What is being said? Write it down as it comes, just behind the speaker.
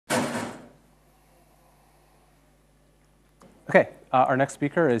Okay, our next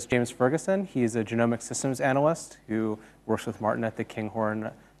speaker is James Ferguson. He's a genomic systems analyst who works with Martin at the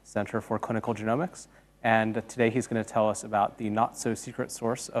Kinghorn Center for Clinical Genomics. And today he's going to tell us about the not-so-secret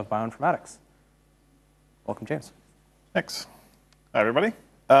source of bioinformatics. Welcome, James. Thanks. Hi, everybody.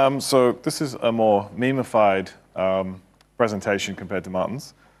 So this is a more memified presentation compared to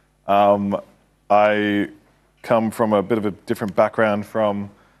Martin's. I come from a bit of a different background from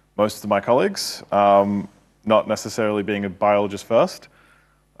most of my colleagues, not necessarily being a biologist first.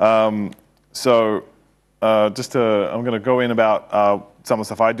 I'm going to go in about some of the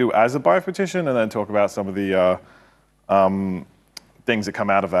stuff I do as a bioinformatician and then talk about some of the things that come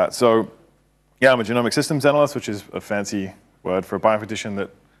out of that. So yeah, I'm a genomic systems analyst, which is a fancy word for a bioinformatician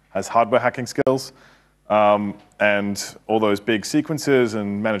that has hardware hacking skills. And all those big sequences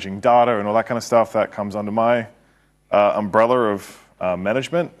and managing data and all that kind of stuff, that comes under my umbrella of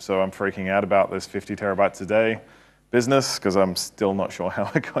management. So I'm freaking out about this 50 terabytes a day business because I'm still not sure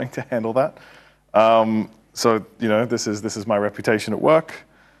how we're going to handle that. So this is my reputation at work.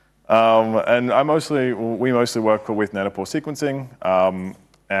 And we mostly work with nanopore sequencing.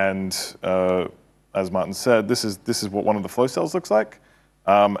 As Martin said, this is what one of the flow cells looks like.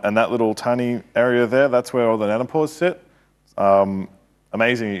 And that little tiny area there, that's where all the nanopores sit.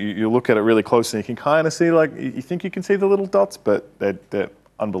 Amazing. You look at it really closely, you can kind of see, like, you think you can see the little dots, but they're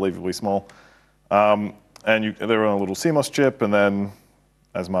unbelievably small. And they're on a little CMOS chip, and then,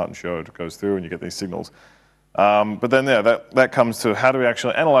 as Martin showed, it goes through and you get these signals. But then, yeah, that comes to how do we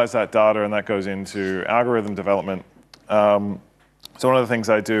actually analyze that data, and that goes into algorithm development. So one of the things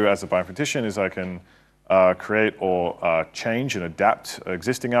I do as a bioinformatician is I can create or change and adapt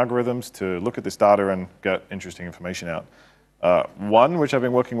existing algorithms to look at this data and get interesting information out. One, which I've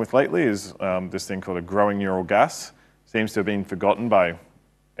been working with lately, is this thing called a growing neural gas. Seems to have been forgotten by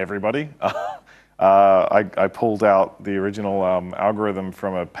everybody. I pulled out the original algorithm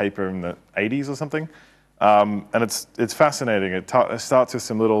from a paper in the 80s or something. And it's fascinating. It starts with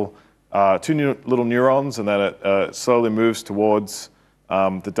some little, two little neurons, and then it slowly moves towards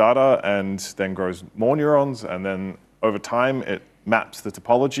the data and then grows more neurons. And then over time, it maps the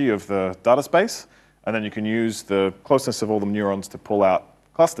topology of the data space. And then you can use the closeness of all the neurons to pull out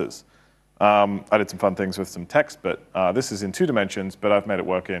clusters. I did some fun things with some text, but this is in 2 dimensions, but I've made it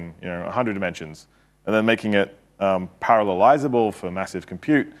work in 100 dimensions. And then making it parallelizable for massive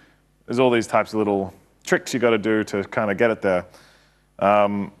compute. There's all these types of little tricks you got to do to kind of get it there.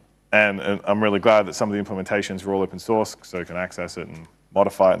 And I'm really glad that some of the implementations are all open source, so you can access it and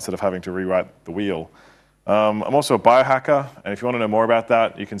modify it instead of having to rewrite the wheel. I'm also a biohacker, and if you want to know more about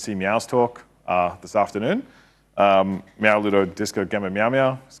that, you can see Meow's talk this afternoon. Meow Ludo Disco Gamma Meow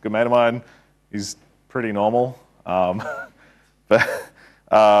Meow. He's a good mate of mine. He's pretty normal. But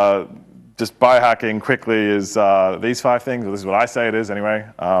just biohacking quickly is these 5 things. Well, this is what I say it is anyway.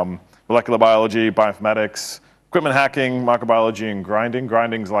 Molecular biology, bioinformatics, equipment hacking, microbiology, and grinding.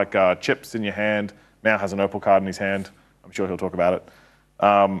 Grinding's like chips in your hand. Meow has an Opal card in his hand. I'm sure he'll talk about it.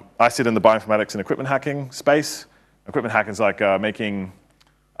 I sit in the bioinformatics and equipment hacking space. Equipment hacking is like making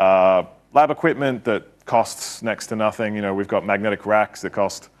lab equipment that costs next to nothing. We've got magnetic racks that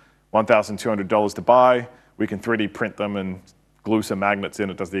cost $1,200 to buy. We can 3D print them and glue some magnets in.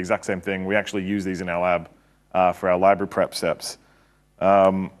 It does the exact same thing. We actually use these in our lab for our library prep steps.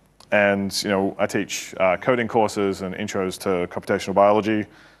 And I teach coding courses and intros to computational biology.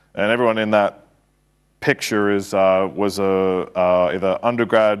 And everyone in that picture was either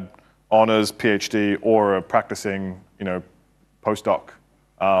undergrad, honors, PhD, or a practicing postdoc,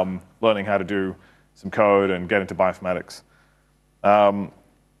 learning how to do some code and get into bioinformatics.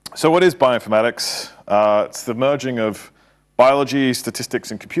 So what is bioinformatics? It's the merging of biology, statistics,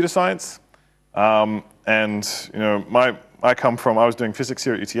 and computer science. I was doing physics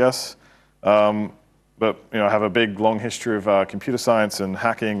here at UTS, but I have a big, long history of computer science and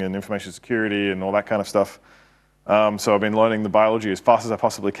hacking and information security and all that kind of stuff. So I've been learning the biology as fast as I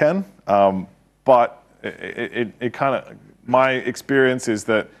possibly can. But my experience is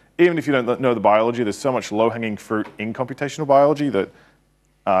that even if you don't know the biology, there's so much low-hanging fruit in computational biology that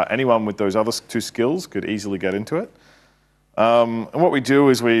anyone with those other 2 skills could easily get into it. And what we do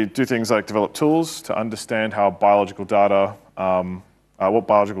is we do things like develop tools to understand how biological data, what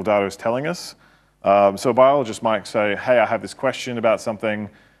biological data is telling us. So a biologist might say, hey, I have this question about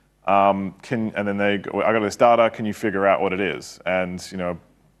something, and then I got this data, can you figure out what it is? And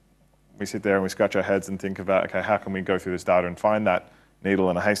we sit there and we scratch our heads and think about, okay, how can we go through this data and find that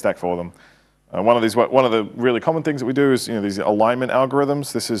needle in a haystack for them? One of the really common things that we do is these alignment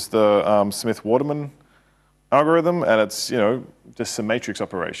algorithms. This is the Smith-Waterman algorithm, and it's just some matrix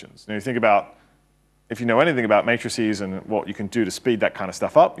operations. You think about if you know anything about matrices and what you can do to speed that kind of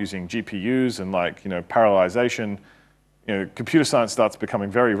stuff up using GPUs and like, parallelization, computer science starts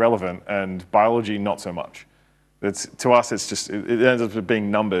becoming very relevant and biology not so much. To us, it ends up being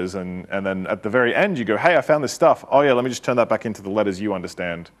numbers, and then at the very end you go, hey, I found this stuff. Oh yeah, let me just turn that back into the letters you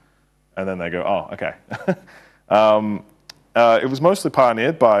understand. And then they go, oh, okay. It was mostly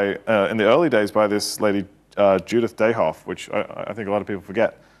pioneered by, in the early days, by this lady, Judith Dayhoff, which I think a lot of people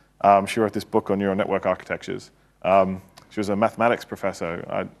forget. She wrote this book on neural network architectures. She was a mathematics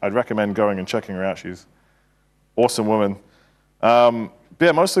professor. I'd recommend going and checking her out. She's an awesome woman. But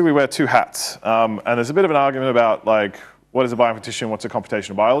yeah, mostly we wear two hats. And there's a bit of an argument about like, what is a bioinformatician, what's a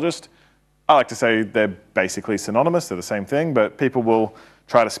computational biologist? I like to say they're basically synonymous, they're the same thing, but people will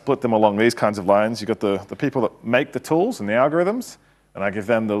try to split them along these kinds of lines. You've got the people that make the tools and the algorithms, and I give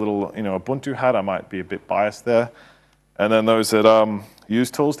them the little Ubuntu hat. I might be a bit biased there. And then those that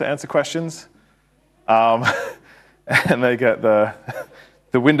use tools to answer questions. And they get the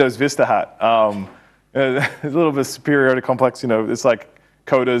Windows Vista hat. It's a little bit superiority complex. It's like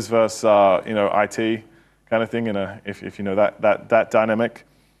coders versus IT kind of thing. If you know that dynamic.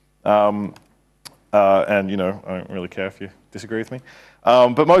 And I don't really care if you disagree with me.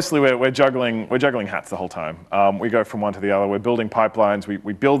 But mostly we're juggling hats the whole time. We go from one to the other. We're building pipelines.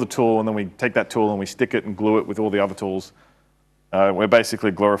 We build a tool, and then we take that tool and we stick it and glue it with all the other tools. We're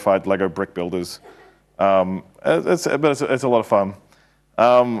basically glorified Lego brick builders. It's a lot of fun.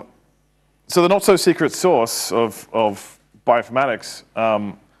 So the not so secret source of bioinformatics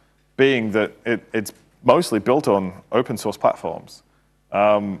being that it's mostly built on open source platforms.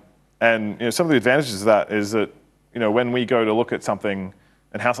 And some of the advantages of that is that when we go to look at something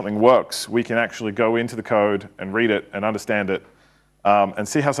and how something works, we can actually go into the code and read it and understand it and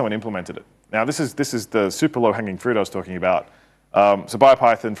see how someone implemented it. Now this is the super low-hanging fruit I was talking about. So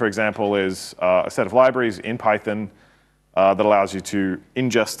BioPython, for example, is a set of libraries in Python that allows you to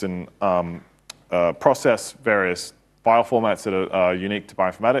ingest and process various file formats that are unique to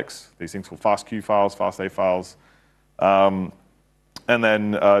bioinformatics. These things called fastq files, fasta files, and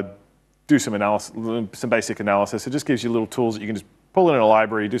then do some analysis, some basic analysis. It just gives you little tools that you can just pull in a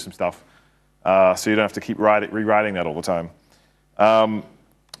library, do some stuff, so you don't have to keep rewriting that all the time. But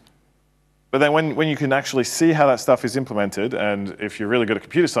then when you can actually see how that stuff is implemented, and if you're really good at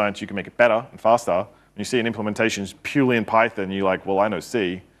computer science, you can make it better and faster. When you see an implementation purely in Python, you're like, well, I know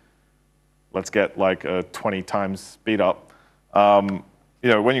C. Let's get like a 20 times speed up. When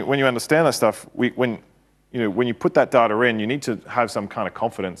you understand that stuff, when you put that data in, you need to have some kind of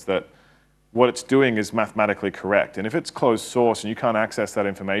confidence that what it's doing is mathematically correct. And if it's closed source and you can't access that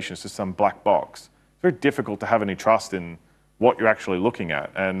information, it's just some black box. It's very difficult to have any trust in what you're actually looking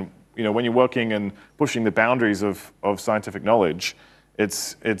at. And when you're working and pushing the boundaries of scientific knowledge,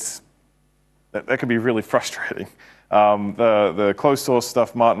 that can be really frustrating. The closed source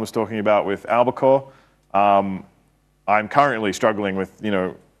stuff Martin was talking about with Albacore, I'm currently struggling with,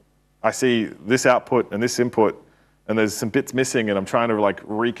 I see this output and this input, and there's some bits missing, and I'm trying to like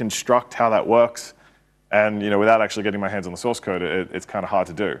reconstruct how that works, and without actually getting my hands on the source code, it's kind of hard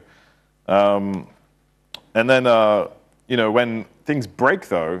to do. And then when things break,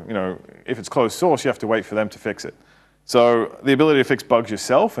 though, if it's closed source, you have to wait for them to fix it. So the ability to fix bugs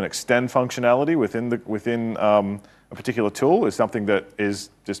yourself and extend functionality within a particular tool is something that is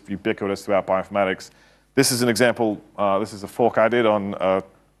just ubiquitous throughout bioinformatics. This is an example. This is a fork I did on a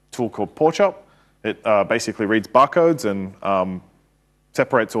tool called PorChop. It basically reads barcodes and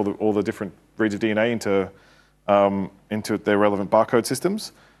separates all the different reads of DNA into their relevant barcode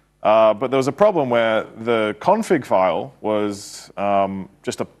systems. But there was a problem where the config file was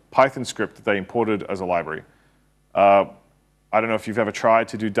just a Python script that they imported as a library. I don't know if you've ever tried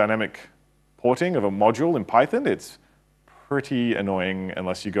to do dynamic porting of a module in Python. It's pretty annoying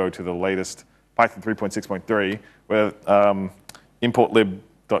unless you go to the latest Python 3.6.3, where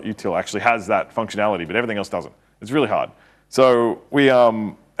importlib.util actually has that functionality, but everything else doesn't. It's really hard. So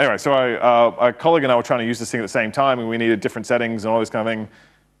anyway, so a colleague and I were trying to use this thing at the same time, and we needed different settings and all this kind of thing.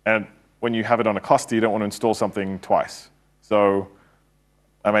 And when you have it on a cluster, you don't want to install something twice. So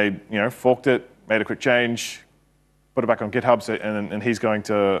I forked it, made a quick change, put it back on GitHub, and he's going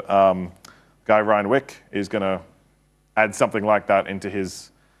to, guy Ryan Wick is going to add something like that into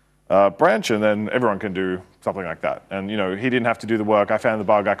his branch, and then everyone can do something like that. And he didn't have to do the work. I found the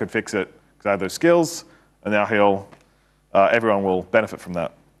bug, I could fix it because I had those skills, and now everyone will benefit from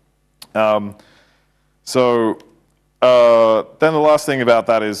that. Then the last thing about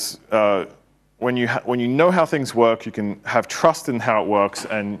that is when you know how things work, you can have trust in how it works,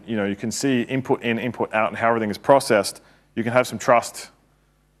 and you can see input in, input out, and how everything is processed. You can have some trust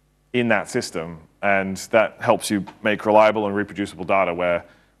in that system, and that helps you make reliable and reproducible data where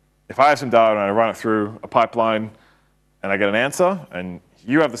if I have some data and I run it through a pipeline and I get an answer, and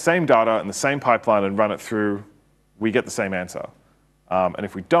you have the same data in the same pipeline and run it through, we get the same answer. And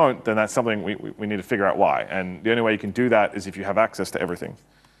if we don't, then that's something we need to figure out why. And the only way you can do that is if you have access to everything.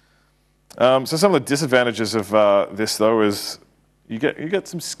 So some of the disadvantages of this, though, is you get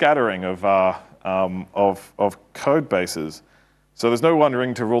some scattering of code bases. So there's no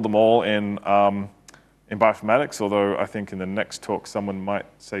wondering to rule them all in bioinformatics, although I think in the next talk someone might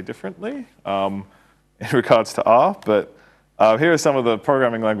say differently in regards to R. But here are some of the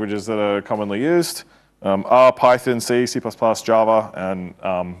programming languages that are commonly used. R, Python, C, C++, Java, and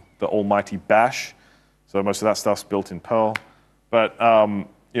the almighty Bash. So most of that stuff's built in Perl. But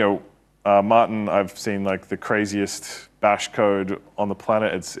Martin, I've seen like the craziest Bash code on the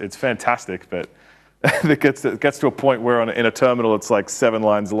planet. It's fantastic, but it gets to a point where in a terminal it's like 7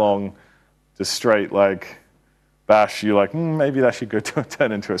 lines long, just straight like Bash. You're like, maybe that should go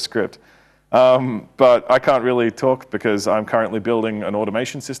turn into a script. But I can't really talk because I'm currently building an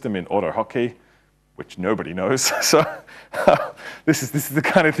automation system in AutoHotkey, which nobody knows. So this is the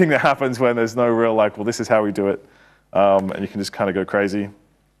kind of thing that happens when there's no real like, well, this is how we do it, and you can just kind of go crazy.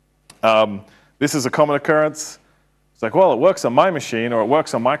 This is a common occurrence. It's like, well, it works on my machine, or it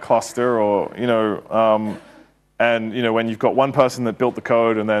works on my cluster, or and when you've got one person that built the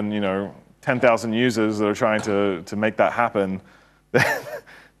code, and then 10,000 users that are trying to make that happen,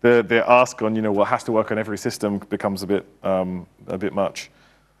 the ask on well, it has to work on every system becomes a bit much.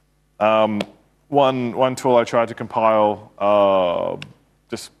 One tool I tried to compile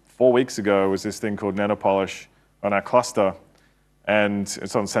just 4 weeks ago was this thing called NanoPolish on our cluster, and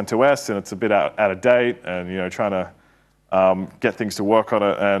it's on CentOS, and it's a bit out of date, and trying to get things to work on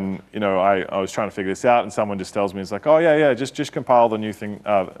it, and I was trying to figure this out, and someone just tells me, it's like, oh yeah, just compile the new thing,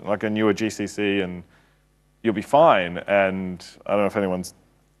 like a newer GCC, and you'll be fine. And I don't know if anyone's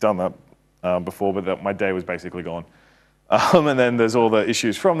done that before, but my day was basically gone. And then there's all the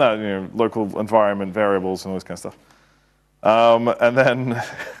issues from that, local environment variables and all this kind of stuff. And then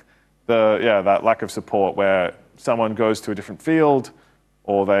that lack of support where someone goes to a different field,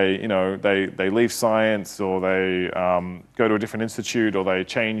 or they leave science, or they go to a different institute, or they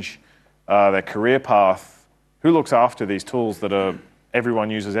change their career path. Who looks after these tools that everyone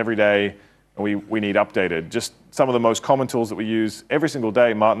uses every day, and we need updated? Just some of the most common tools that we use every single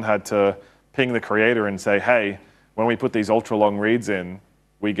day, Martin had to ping the creator and say, hey, when we put these ultra-long reads in,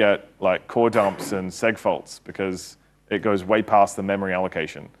 we get like core dumps and seg faults because it goes way past the memory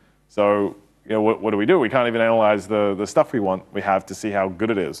allocation. So what do? We can't even analyze the stuff we have to see how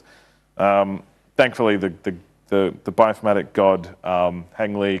good it is. Thankfully, the bioinformatic god,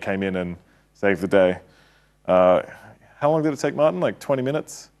 Heng Li, came in and saved the day. How long did it take, Martin? Like 20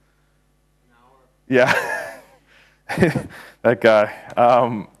 minutes? An hour. Yeah. That guy.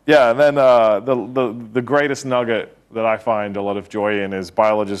 And then the greatest nugget that I find a lot of joy in is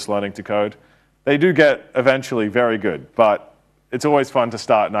biologists learning to code. They do get eventually very good, but it's always fun to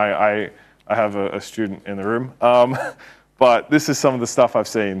start, and I have a student in the room. But this is some of the stuff I've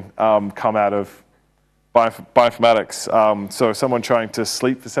seen come out of bioinformatics. So someone trying to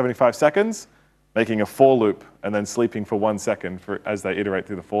sleep for 75 seconds, making a for loop, and then sleeping for 1 second as they iterate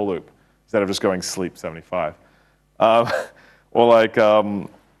through the for loop, instead of just going sleep 75. Or like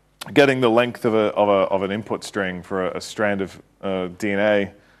getting the length of an input string for a strand of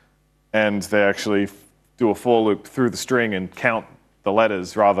DNA, and they actually do a for loop through the string and count the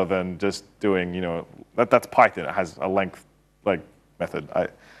letters rather than just doing, that's Python. It has a length method.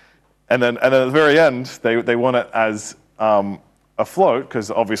 And then at the very end, they want it as a float,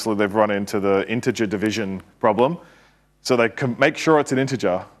 because obviously they've run into the integer division problem. So they can make sure it's an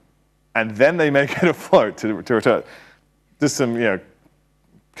integer, and then they make it a float to return. Just some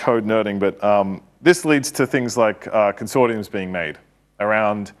code nerding, but this leads to things like consortiums being made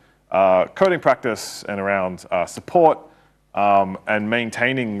around coding practice and around support, and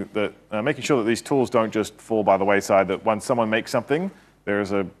maintaining making sure that these tools don't just fall by the wayside. That once someone makes something, there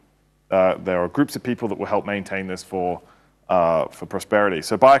are groups of people that will help maintain this for prosperity.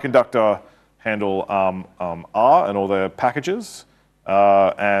 So Bioconductor handle R and all their packages,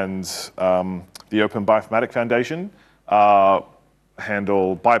 and the Open Bioinformatics Foundation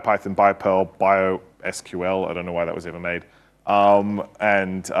handle BioPython, BioPerl, BioSQL. I don't know why that was ever made,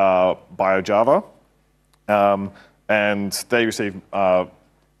 and BioJava. And they receive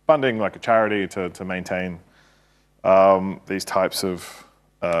funding like a charity to maintain these types of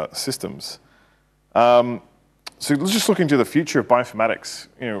systems. So just looking to the future of bioinformatics,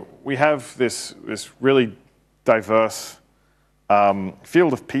 we have this really diverse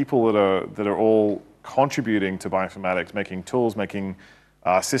field of people that are all contributing to bioinformatics, making tools, making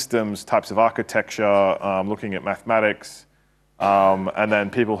systems, types of architecture, looking at mathematics, and then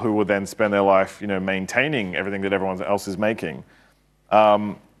people who will then spend their life, maintaining everything that everyone else is making.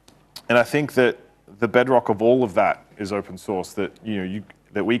 And I think that the bedrock of all of that is open source. That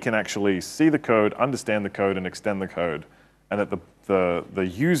that we can actually see the code, understand the code, and extend the code, and that the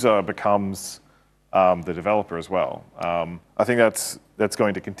user becomes the developer as well. I think that's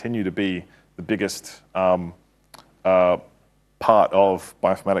going to continue to be the biggest part of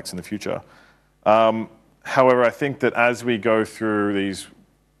bioinformatics in the future. However, I think that as we go through these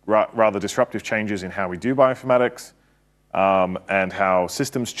rather disruptive changes in how we do bioinformatics, and how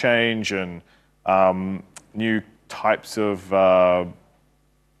systems change, and new types of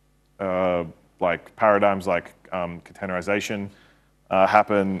like paradigms like containerization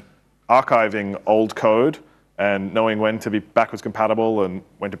happen, archiving old code and knowing when to be backwards compatible and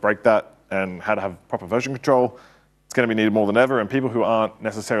when to break that and how to have proper version control, it's going to be needed more than ever. And people who aren't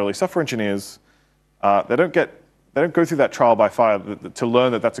necessarily software engineers, they don't go through that trial by fire to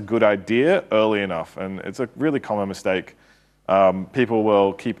learn that that's a good idea early enough. And it's a really common mistake. People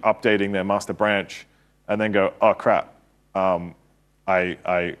will keep updating their master branch and then go, oh crap,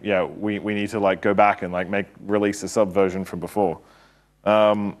 we need to go back and release a subversion from before.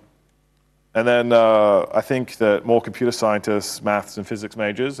 And then I think that more computer scientists, maths and physics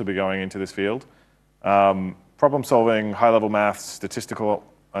majors will be going into this field. Problem solving, high-level maths, statistical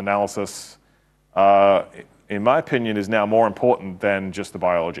analysis, in my opinion, is now more important than just the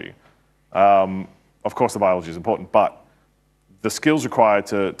biology. Of course, the biology is important, but the skills required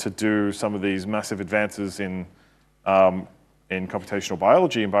to do some of these massive advances in computational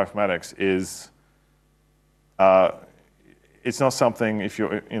biology and bioinformatics is it's not something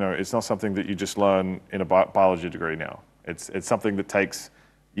it's not something that you just learn in a biology degree now. It's something that takes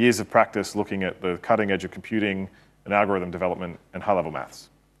years of practice looking at the cutting edge of computing and algorithm development and high-level maths.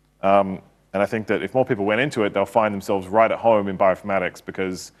 And I think that if more people went into it, they'll find themselves right at home in bioinformatics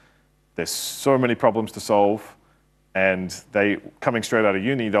because there's so many problems to solve, and coming straight out of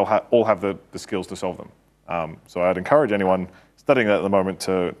uni, they'll all have the skills to solve them. So I'd encourage anyone studying that at the moment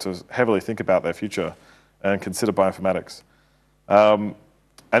to heavily think about their future and consider bioinformatics. And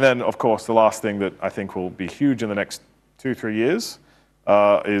then, of course, the last thing that I think will be huge in the next 2-3 years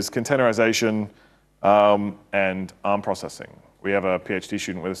is containerization and ARM processing. We have a PhD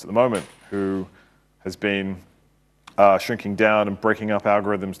student with us at the moment who has been shrinking down and breaking up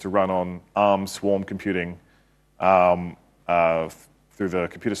algorithms to run on ARM swarm computing through the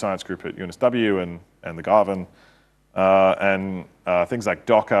computer science group at UNSW and the Garvin. And things like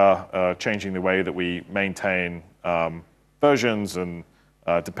Docker, changing the way that we maintain versions and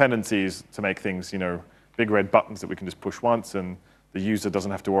dependencies to make things, big red buttons that we can just push once, and the user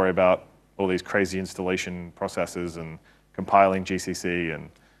doesn't have to worry about all these crazy installation processes and compiling GCC and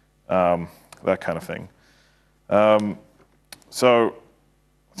that kind of thing. So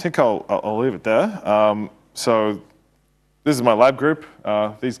I think I'll leave it there. So this is my lab group.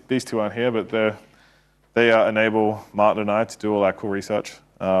 These two aren't here, but they enable Martin and I to do all our cool research.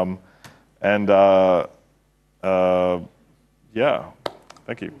 Yeah,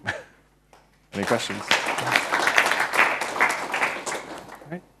 thank you. Any questions? All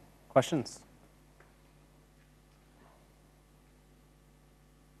right, questions?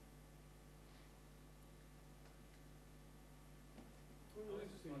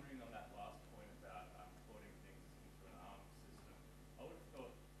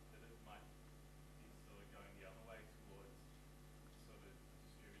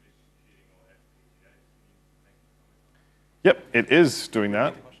 Yep, it is doing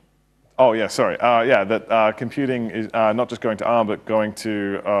that. Oh, yeah, sorry. That computing is not just going to ARM, but going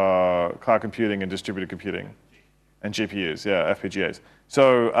to cloud computing and distributed computing. And GPUs, yeah, FPGAs.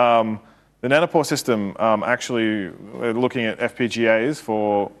 So the nanopore system, actually, we're looking at FPGAs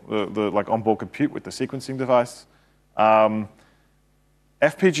for the onboard compute with the sequencing device.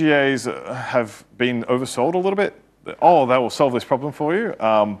 FPGAs have been oversold a little bit. Oh, that will solve this problem for you.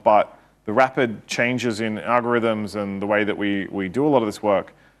 But the rapid changes in algorithms and the way that we do a lot of this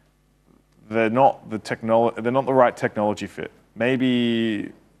work, they're not the right technology fit.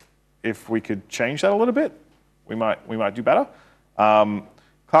 Maybe if we could change that a little bit, we might do better.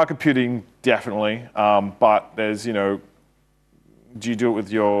 Cloud computing, definitely, but there's, do you do it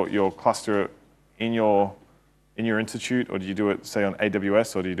with your cluster in your institute, or do you do it, say, on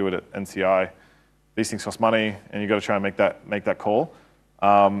AWS, or do you do it at NCI? These things cost money, and you've got to try and make that call.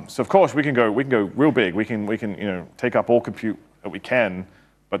 So of course we can go real big. We can take up all compute that we can,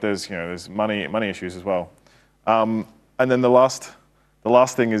 but there's money issues as well. I And then the last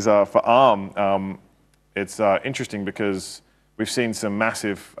thing is for ARM. It's interesting because we've seen some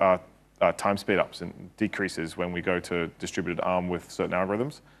massive time speed-ups and decreases when we go to distributed ARM with certain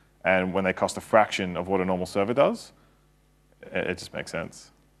algorithms. And when they cost a fraction of what a normal server does, it just makes sense.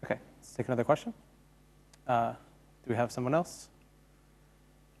 OK, let's take another question. Do we have someone else?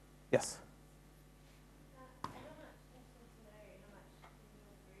 Yes.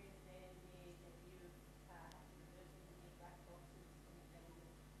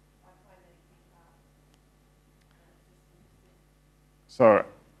 So,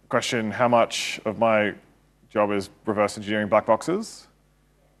 question, how much of my job is reverse engineering black boxes?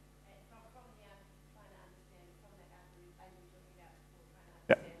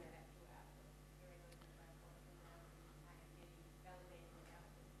 Yeah.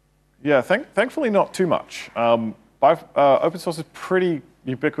 Yeah, thankfully not too much. Open source is pretty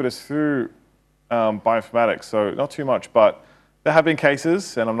ubiquitous through bioinformatics, so not too much. But there have been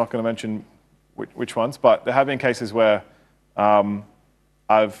cases, and I'm not going to mention which ones, but there have been cases where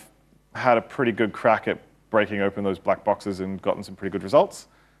I've had a pretty good crack at breaking open those black boxes and gotten some pretty good results.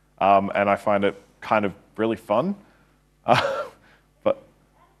 And I find it kind of really fun. But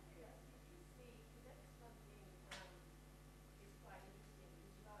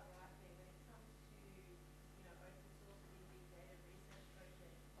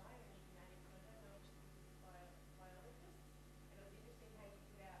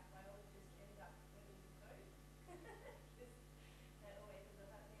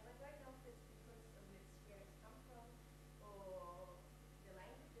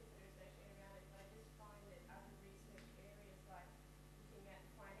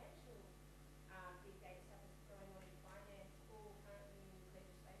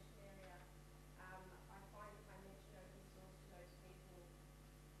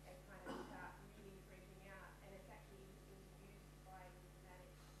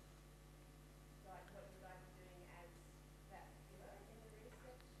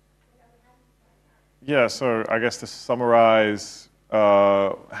yeah, so I guess to summarize,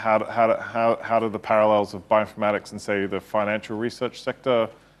 how do the parallels of bioinformatics and, say, the financial research sector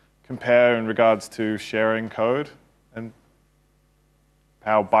compare in regards to sharing code, and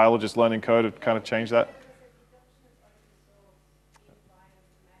how biologists learning code have kind of changed that?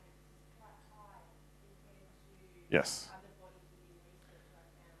 Yes.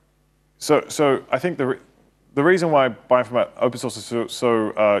 So I think the reason why open source is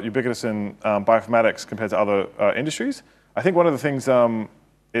so ubiquitous in bioinformatics compared to other industries, I think one of the things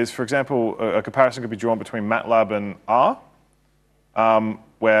is, for example, a comparison could be drawn between MATLAB and R,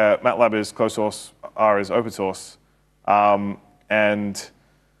 where MATLAB is closed source, R is open source. And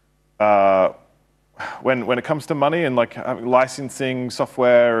when it comes to money and like licensing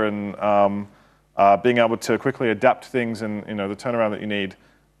software and being able to quickly adapt things and the turnaround that you need,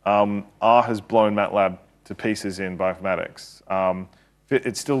 R has blown MATLAB to pieces in bioinformatics.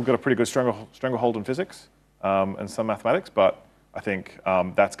 It's still got a pretty good stranglehold in physics and some mathematics, but I think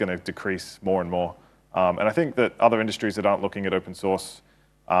that's going to decrease more and more. And I think that other industries that aren't looking at open source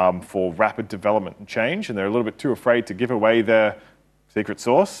for rapid development and change, and they're a little bit too afraid to give away their secret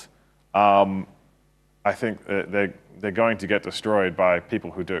sauce, I think that they're going to get destroyed by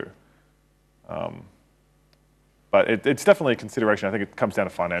people who do. But it's definitely a consideration. I think it comes down to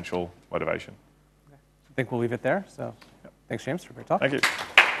financial motivation. I think we'll leave it there. So thanks, James, for a great talk. Thank you.